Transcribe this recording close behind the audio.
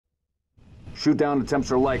Shoot-down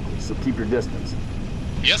attempts are likely, so keep your distance.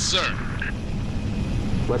 Yes, sir.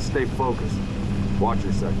 Let's stay focused. Watch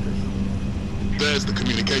your sectors. There's the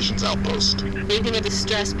communications outpost. Reading a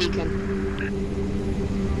distress beacon.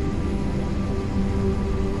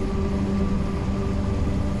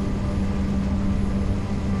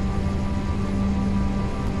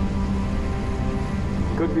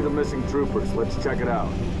 Could be the missing troopers. Let's check it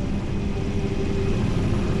out.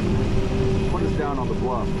 Put us down on the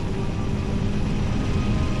bluff.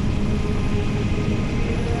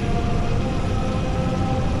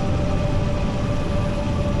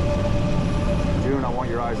 June, I want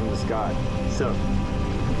your eyes in the sky. Sir.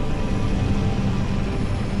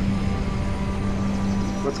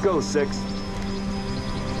 Let's go, 6.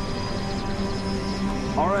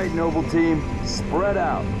 All right, Noble Team. Spread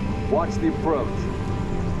out. Watch the approach.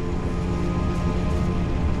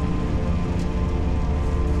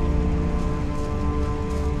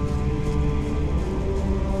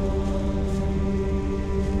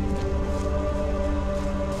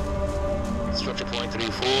 Structure point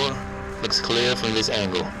 3-4 looks clear from this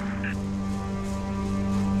angle.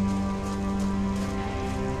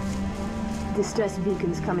 Distress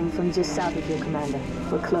beacons coming from just south of your commander.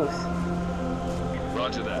 We're close.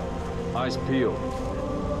 Roger that. Eyes peeled.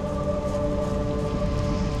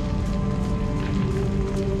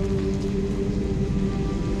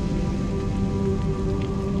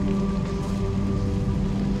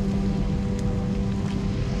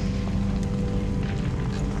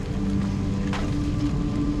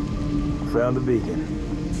 Found the beacon.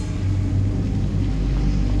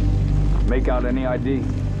 Make out any ID?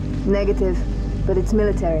 Negative, but it's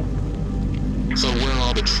military. So where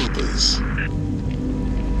are the troopers?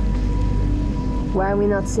 Why are we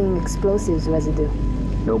not seeing explosives residue?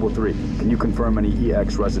 Noble 3, can you confirm any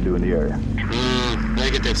EX residue in the area?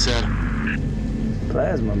 Negative, sir.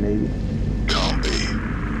 Plasma, maybe. Can't be.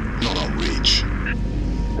 Not on reach.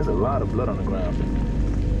 There's a lot of blood on the ground.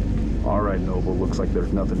 All right, Noble, looks like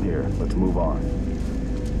there's nothing here. Let's move on.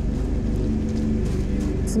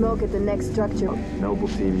 Smoke at the next structure. Noble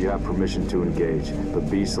Team, you have permission to engage, but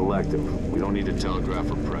be selective. We don't need to telegraph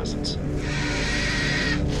our presence.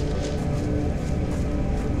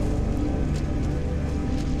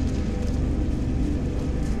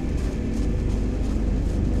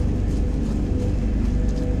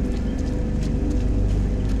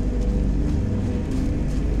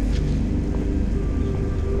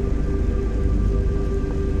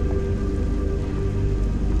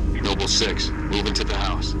 Noble 6, move into the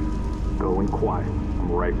house. Going quiet.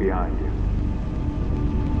 I'm right behind you.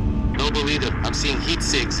 Noble Leader, I'm seeing heat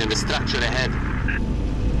sinks in the structure ahead.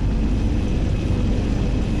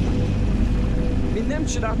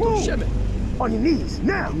 Move! On your knees,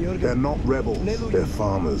 now! They're not rebels. They're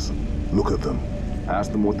farmers. Look at them.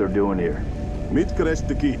 Ask them what they're doing here.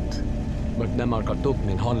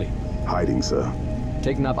 Hiding, sir.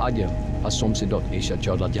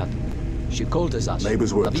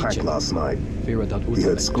 Neighbors were attacked last night. We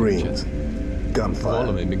heard screams.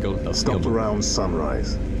 Gunfire. Stopped around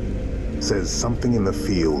sunrise. Says something in the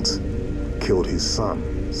fields killed his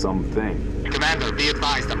son. Something. Commander, be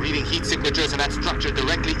advised, I'm reading heat signatures in that structure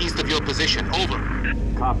directly east of your position. Over.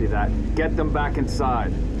 Copy that. Get them back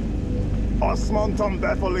inside. Osman Tom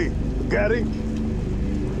Bethely. Getting?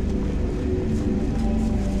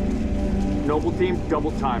 Noble Team,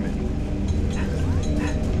 double time it.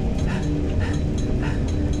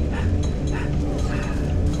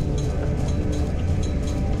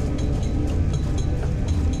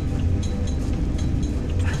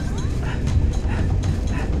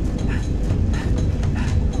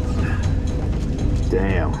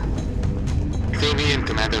 Damn. Fill me in,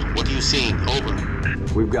 Commander. What are you seeing? Over.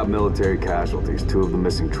 We've got military casualties, 2 of the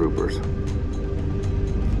missing troopers.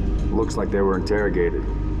 Looks like they were interrogated.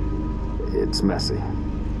 It's messy.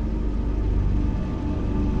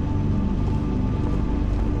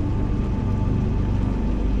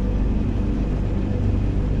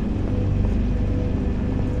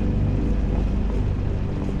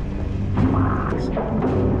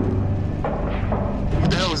 What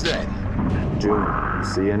the hell is that? June, you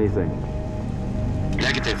see anything?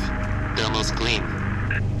 Negative. Thermal's clean.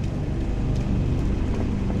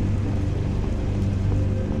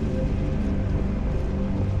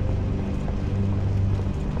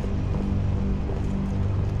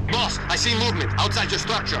 Boss, I see movement outside your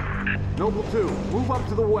structure. Noble 2, move up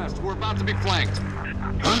to the west. We're about to be flanked.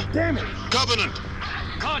 Huh? Damn it! Covenant!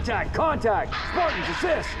 Contact! Contact! Spartans,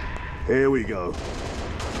 assist! Here we go.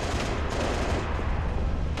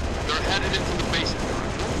 They're headed into the basement.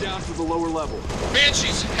 Move down to the lower level.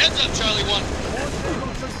 Banshees, heads up, Charlie 1. More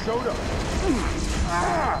signals just showed up.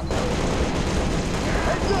 Ah!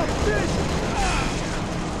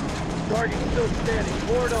 Target's still standing.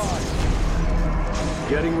 Board on.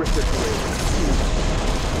 Getting reciprocated.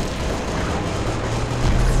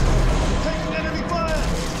 Taking enemy fire!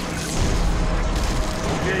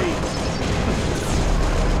 Engage.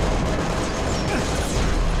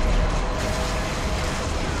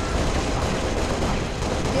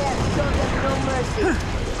 Yeah, show them no mercy.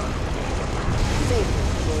 Safe,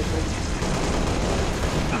 Orig.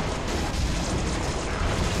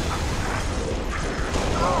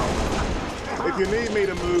 If you need me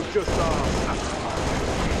to move, just ask.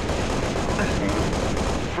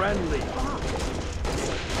 Friendly.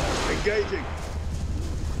 Engaging.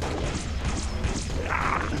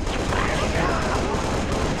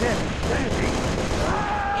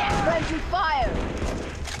 Friendly fire!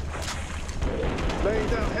 Laying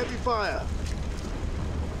down heavy fire.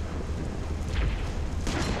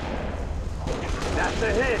 That's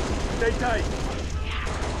a hit. Stay tight.